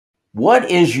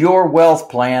What is your wealth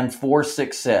plan for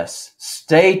success?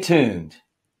 Stay tuned.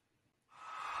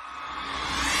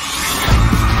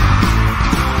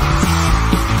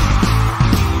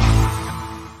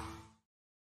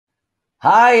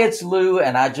 Hi, it's Lou,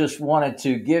 and I just wanted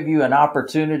to give you an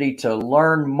opportunity to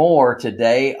learn more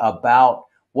today about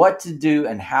what to do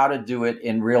and how to do it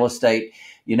in real estate.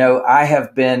 You know, I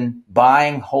have been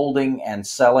buying, holding, and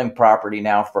selling property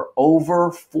now for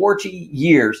over 40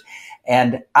 years.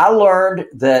 And I learned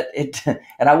that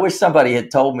and I wish somebody had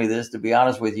told me this, to be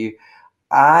honest with you.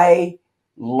 I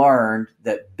learned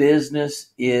that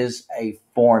business is a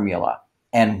formula.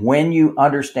 And when you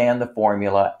understand the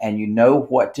formula and you know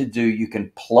what to do, you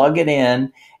can plug it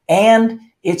in and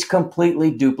it's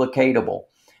completely duplicatable.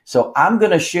 So I'm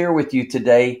going to share with you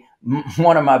today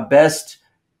one of my best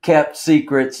kept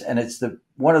secrets, and it's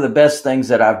one of the best things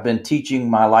that I've been teaching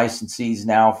my licensees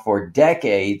now for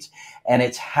decades, and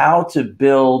it's how to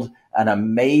build an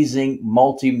amazing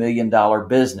multi-million-dollar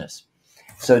business.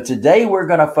 So today we're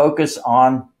going to focus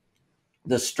on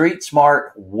the Street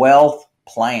Smart Wealth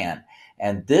Plan.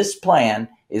 And this plan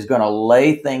is going to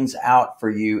lay things out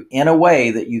for you in a way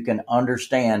that you can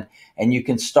understand and you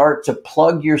can start to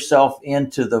plug yourself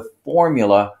into the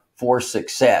formula for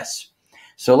success.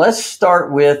 So let's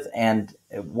start with, and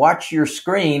watch your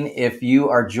screen if you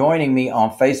are joining me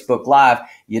on Facebook Live.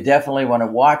 You definitely want to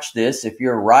watch this. If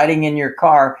you're riding in your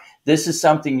car, this is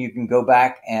something you can go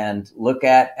back and look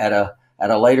at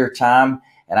a later time.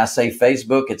 And I say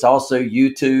Facebook, it's also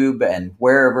YouTube and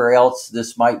wherever else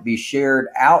this might be shared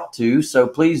out to. So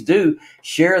please do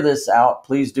share this out.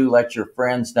 Please do let your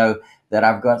friends know that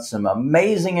I've got some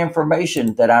amazing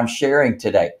information that I'm sharing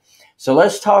today. So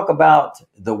let's talk about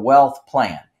the wealth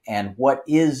plan. And what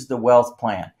is the wealth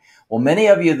plan? Well, many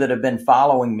of you that have been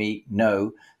following me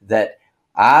know that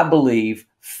I believe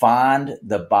find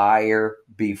the buyer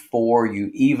before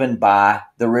you even buy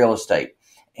the real estate.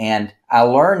 And I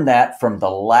learned that from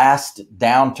the last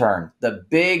downturn, the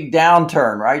big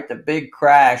downturn, right? The big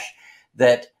crash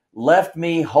that left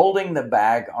me holding the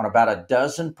bag on about a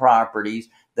dozen properties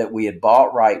that we had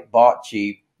bought right, bought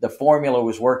cheap. The formula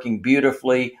was working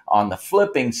beautifully on the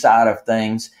flipping side of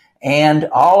things. And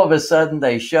all of a sudden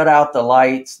they shut out the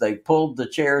lights. They pulled the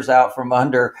chairs out from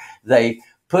under. They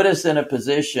put us in a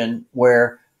position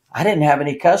where I didn't have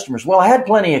any customers. Well, I had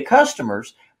plenty of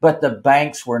customers, but the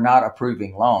banks were not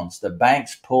approving loans. The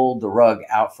banks pulled the rug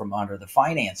out from under the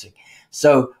financing.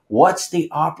 So what's the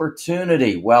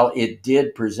opportunity? Well, it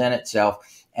did present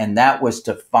itself, and that was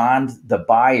to find the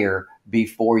buyer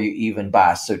before you even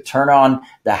buy. So turn on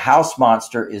the house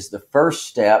monster is the first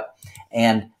step,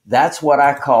 and that's what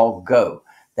I call go.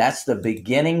 That's the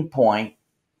beginning point.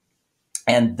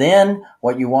 And then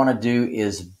what you want to do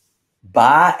is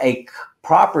buy a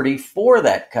property for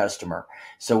that customer.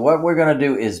 So what we're going to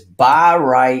do is buy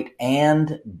right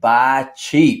and buy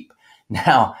cheap.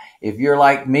 Now, if you're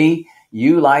like me,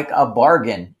 you like a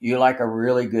bargain. You like a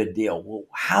really good deal. Well,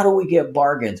 how do we get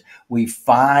bargains? We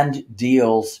find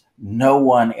deals no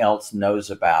one else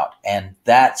knows about. And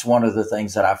that's one of the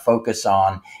things that I focus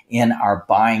on in our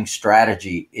buying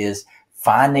strategy is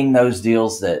finding those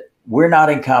deals that we're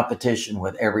not in competition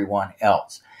with everyone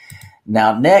else.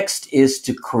 Now, next is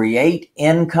to create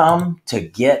income to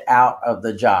get out of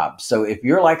the job. So if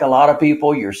you're like a lot of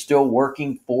people, you're still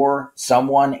working for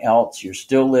someone else, you're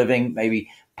still living maybe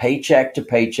paycheck to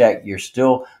paycheck, you're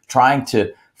still trying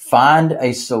to find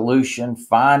a solution,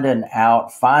 find an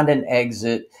out, find an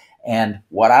exit. And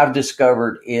what I've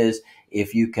discovered is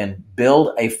if you can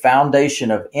build a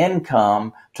foundation of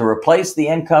income to replace the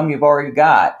income you've already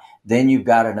got, then you've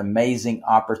got an amazing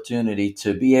opportunity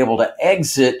to be able to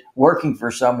exit working for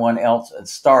someone else and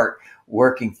start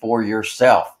working for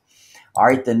yourself. All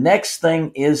right, the next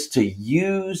thing is to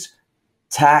use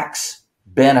tax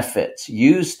benefits.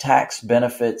 Use tax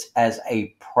benefits as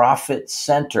a profit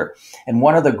center. And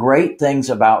one of the great things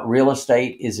about real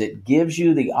estate is it gives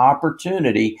you the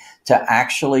opportunity to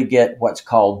actually get what's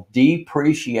called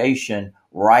depreciation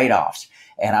write-offs.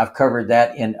 And I've covered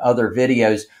that in other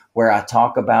videos where I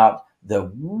talk about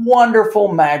the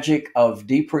wonderful magic of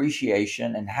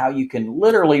depreciation and how you can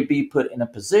literally be put in a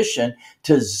position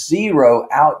to zero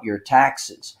out your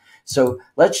taxes. So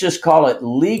let's just call it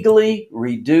legally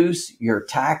reduce your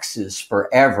taxes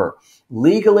forever.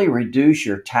 Legally reduce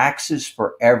your taxes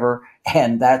forever.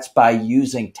 And that's by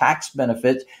using tax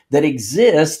benefits that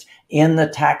exist in the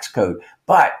tax code.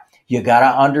 But you got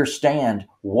to understand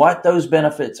what those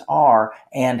benefits are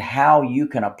and how you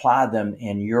can apply them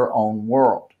in your own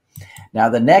world. Now,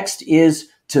 the next is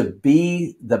to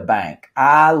be the bank.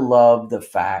 I love the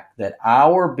fact that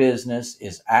our business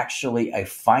is actually a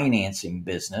financing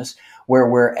business where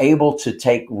we're able to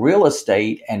take real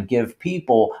estate and give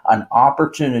people an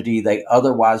opportunity they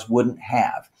otherwise wouldn't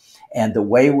have. And the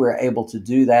way we're able to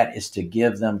do that is to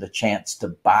give them the chance to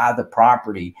buy the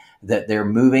property that they're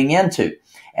moving into.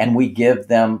 And we give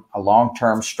them a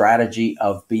long-term strategy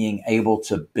of being able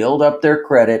to build up their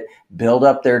credit, build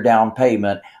up their down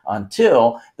payment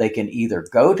until they can either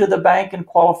go to the bank and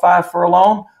qualify for a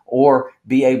loan or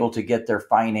be able to get their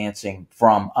financing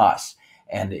from us.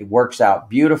 And it works out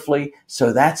beautifully.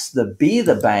 So that's the Be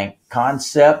the Bank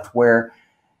concept, where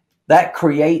that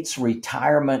creates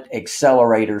retirement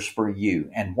accelerators for you.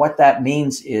 And what that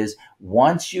means is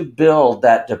once you build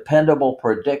that dependable,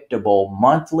 predictable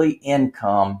monthly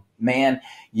income, man,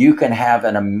 you can have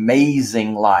an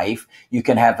amazing life. You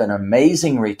can have an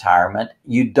amazing retirement.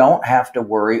 You don't have to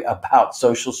worry about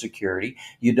Social Security.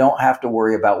 You don't have to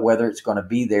worry about whether it's going to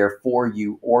be there for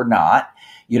you or not.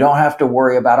 You don't have to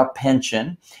worry about a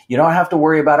pension. You don't have to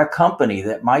worry about a company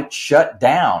that might shut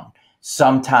down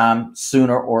sometime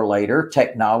sooner or later.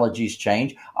 Technologies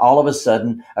change. All of a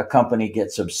sudden, a company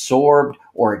gets absorbed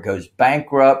or it goes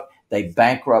bankrupt. They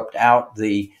bankrupt out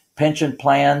the pension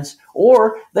plans,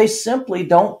 or they simply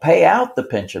don't pay out the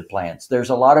pension plans. There's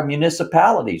a lot of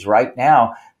municipalities right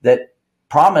now that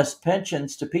promise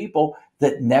pensions to people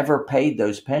that never paid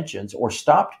those pensions or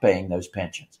stopped paying those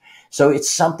pensions. So it's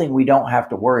something we don't have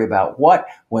to worry about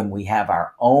when we have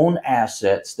our own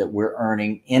assets that we're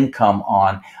earning income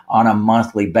on a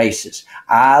monthly basis.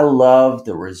 I love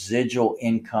the residual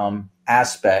income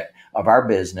aspect of our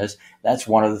business. That's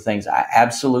one of the things I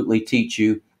absolutely teach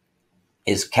you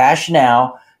is cash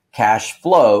now, cash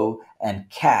flow, and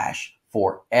cash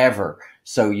forever.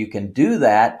 So you can do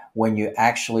that when you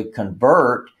actually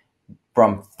convert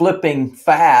from flipping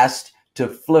fast to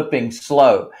flipping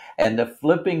slow. And the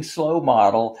flipping slow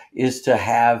model is to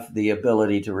have the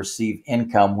ability to receive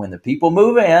income when the people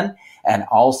move in, and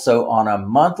also on a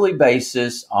monthly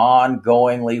basis,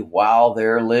 ongoingly while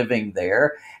they're living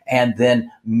there, and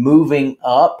then moving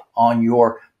up on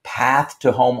your path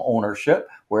to home ownership,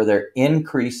 where they're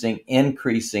increasing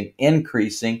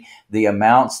the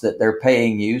amounts that they're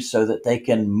paying you so that they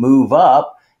can move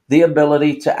up the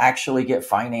ability to actually get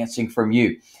financing from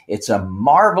you. It's a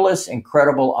marvelous,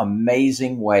 incredible,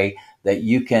 amazing way that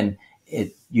you can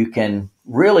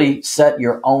really set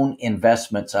your own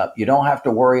investments up. You don't have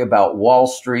to worry about Wall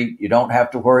Street. You don't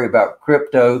have to worry about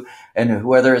crypto and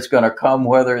whether it's going to come,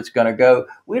 whether it's going to go.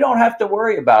 We don't have to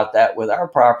worry about that with our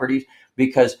properties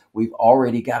because we've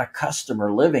already got a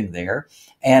customer living there.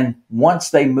 And once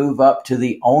they move up to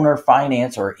the owner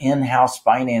finance or in-house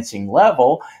financing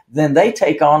level, then they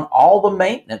take on all the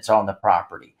maintenance on the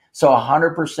property. So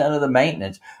 100% of the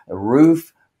maintenance, the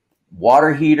roof,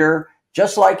 water heater,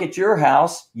 just like at your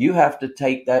house, you have to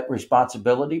take that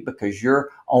responsibility because you're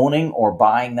owning or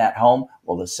buying that home.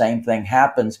 Well, the same thing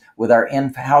happens with our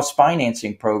in-house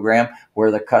financing program, where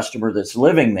the customer that's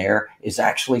living there is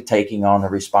actually taking on the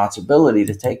responsibility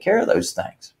to take care of those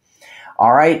things.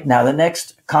 All right. Now, the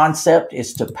next concept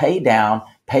is to pay down,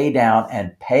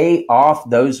 and pay off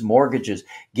those mortgages.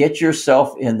 Get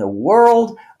yourself in the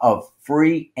world of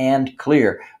free and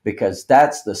clear, because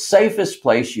that's the safest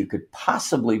place you could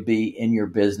possibly be in your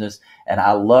business. And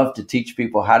I love to teach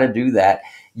people how to do that.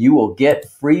 You will get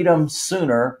freedom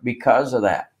sooner because of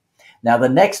that. Now, the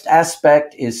next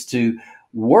aspect is to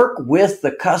work with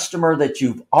the customer that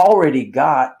you've already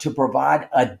got to provide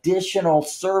additional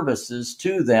services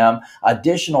to them,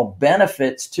 additional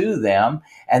benefits to them,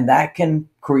 and that can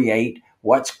create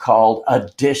what's called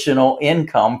additional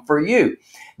income for you.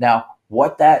 Now,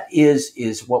 what that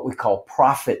is what we call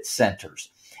profit centers.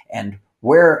 And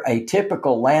where a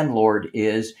typical landlord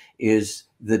is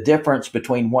the difference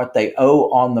between what they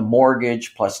owe on the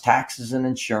mortgage plus taxes and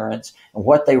insurance and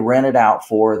what they rent it out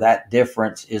for. That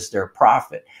difference is their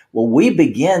profit. Well, we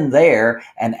begin there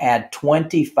and add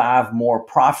 25 more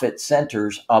profit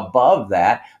centers above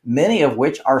that, many of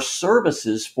which are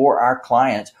services for our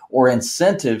clients or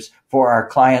incentives for our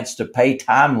clients to pay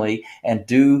timely and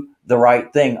do the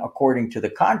right thing according to the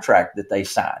contract that they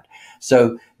signed.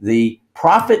 So the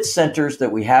profit centers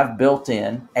that we have built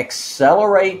in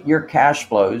accelerate your cash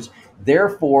flows,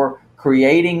 thereby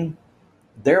creating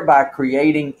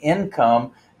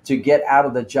income to get out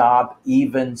of the job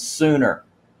even sooner.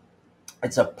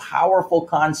 It's a powerful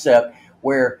concept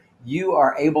where you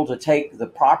are able to take the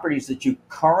properties that you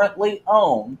currently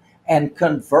own and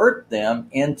convert them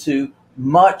into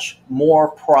much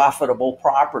more profitable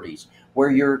properties,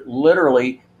 where you're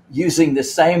literally using the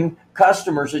same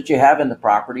customers that you have in the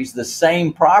properties, the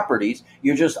same properties.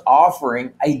 You're just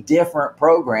offering a different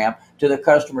program to the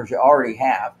customers you already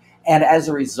have. And as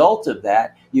a result of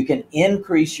that, you can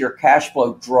increase your cash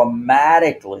flow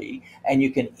dramatically, and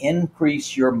you can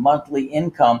increase your monthly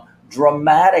income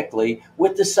dramatically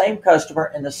with the same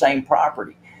customer and the same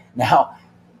property. Now,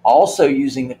 also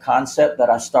using the concept that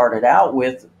I started out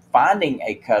with, finding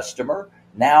a customer,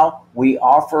 now we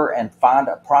offer and find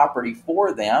a property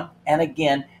for them. And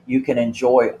again, you can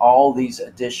enjoy all these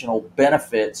additional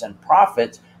benefits and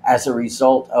profits as a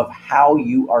result of how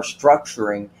you are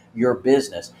structuring your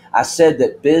business. I said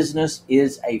that business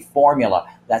is a formula.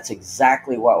 That's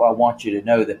exactly what I want you to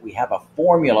know, that we have a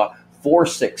formula for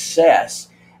success.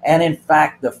 And in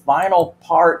fact, the final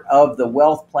part of the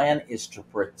wealth plan is to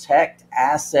protect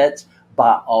assets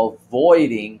by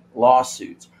avoiding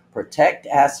lawsuits. Protect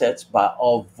assets by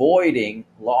avoiding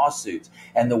lawsuits.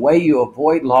 And the way you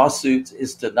avoid lawsuits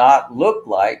is to not look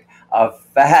like a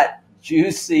fat,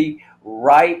 juicy,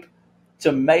 ripe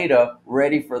tomato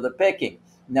ready for the picking.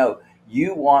 No,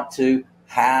 you want to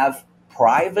have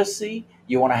privacy,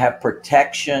 you want to have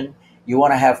protection, you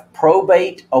want to have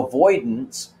probate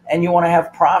avoidance, and you want to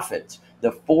have profits.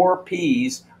 The 4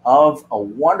 P's of a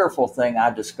wonderful thing I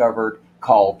discovered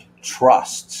called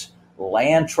trusts.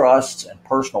 Land trusts and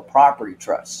personal property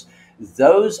trusts.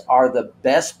 Those are the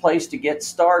best place to get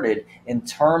started in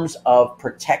terms of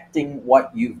protecting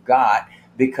what you've got,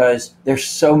 because there's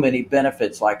so many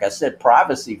benefits. Like I said,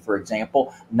 privacy, for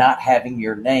example, not having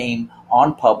your name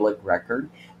on public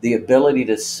record, the ability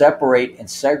to separate and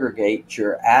segregate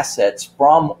your assets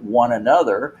from one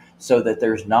another so that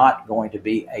there's not going to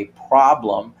be a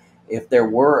problem. If there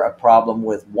were a problem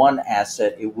with one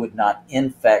asset, it would not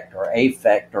infect or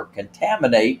affect or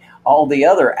contaminate all the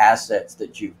other assets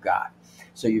that you've got.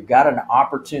 So you've got an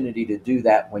opportunity to do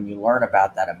that when you learn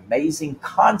about that amazing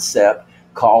concept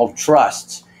called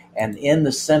trusts. And in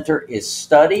the center is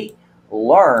study,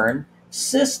 learn,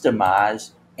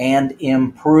 systemize, and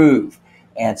improve.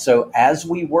 And so as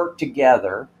we work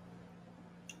together,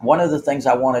 one of the things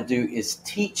I want to do is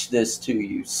teach this to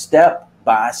you step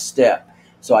by step.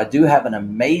 So I do have an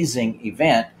amazing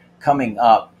event coming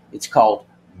up. It's called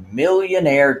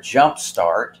Millionaire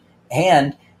Jumpstart,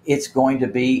 and it's going to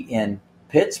be in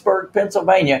Pittsburgh,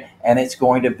 Pennsylvania, and it's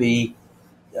going to be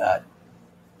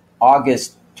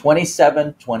August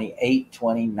 27, 28,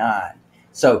 29.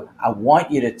 So I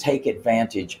want you to take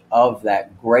advantage of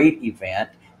that great event.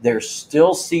 There's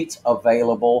still seats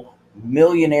available.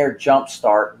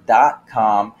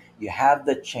 MillionaireJumpstart.com. You have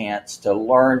the chance to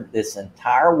learn this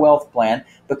entire wealth plan,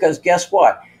 because guess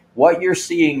what? What you're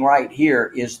seeing right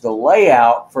here is the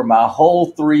layout for my whole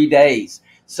 3 days.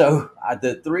 So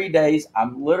the 3 days,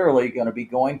 I'm literally going to be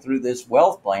going through this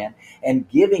wealth plan and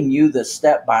giving you the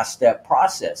step-by-step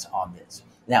process on this.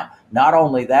 Now, not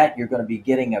only that, you're going to be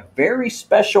getting a very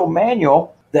special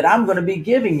manual that I'm going to be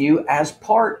giving you as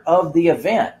part of the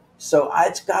event. So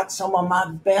it's got some of my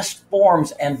best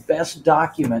forms and best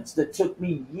documents that took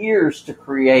me years to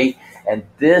create. And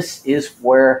this is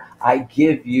where I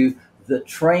give you the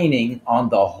training on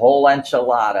the whole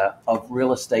enchilada of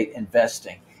real estate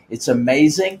investing. It's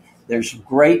amazing. There's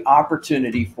great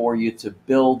opportunity for you to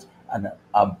build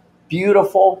a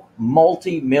beautiful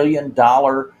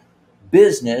multi-million-dollar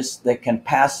business that can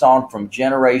pass on from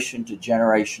generation to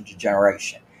generation to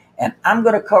generation. And I'm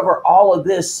going to cover all of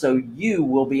this so you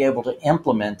will be able to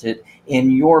implement it in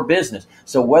your business.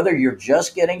 So whether you're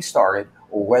just getting started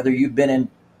or whether you've been in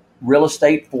real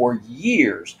estate for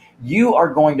years, you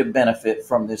are going to benefit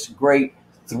from this great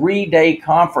 3-day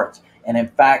conference. And in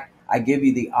fact, I give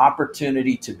you the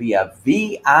opportunity to be a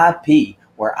VIP,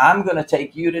 where I'm going to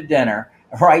take you to dinner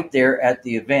right there at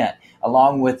the event,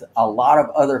 along with a lot of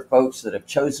other folks that have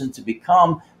chosen to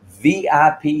become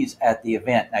VIPs at the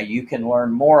event. Now, you can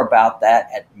learn more about that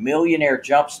at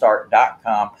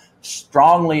MillionaireJumpstart.com.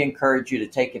 Strongly encourage you to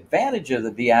take advantage of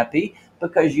the VIP,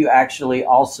 because you actually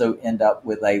also end up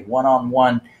with a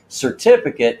one-on-one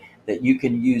certificate that you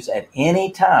can use at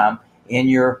any time in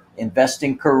your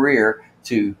investing career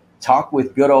to talk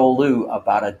with good old Lou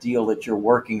about a deal that you're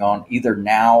working on, either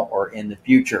now or in the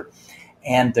future.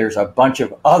 And there's a bunch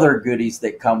of other goodies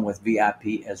that come with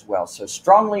VIP as well. So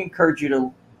strongly encourage you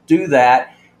to do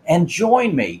that and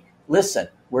join me. Listen,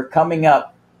 we're coming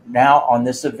up now on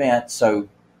this event, so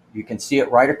you can see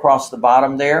it right across the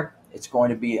bottom there. It's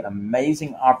going to be an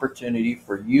amazing opportunity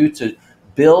for you to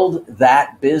build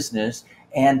that business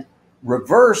and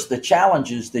reverse the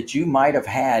challenges that you might have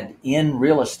had in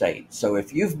real estate. So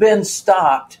if you've been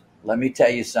stopped, let me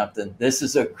tell you something. This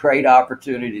is a great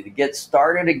opportunity to get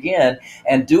started again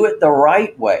and do it the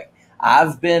right way.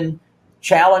 I've been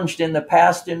challenged in the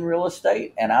past in real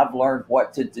estate, and I've learned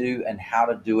what to do and how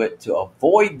to do it to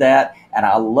avoid that. And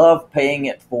I love paying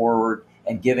it forward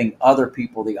and giving other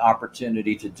people the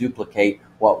opportunity to duplicate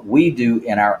what we do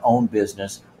in our own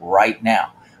business right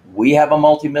now. We have a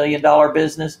multi-million-dollar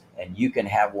business, and you can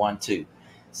have one too.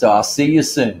 So I'll see you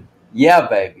soon. Yeah,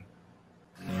 baby.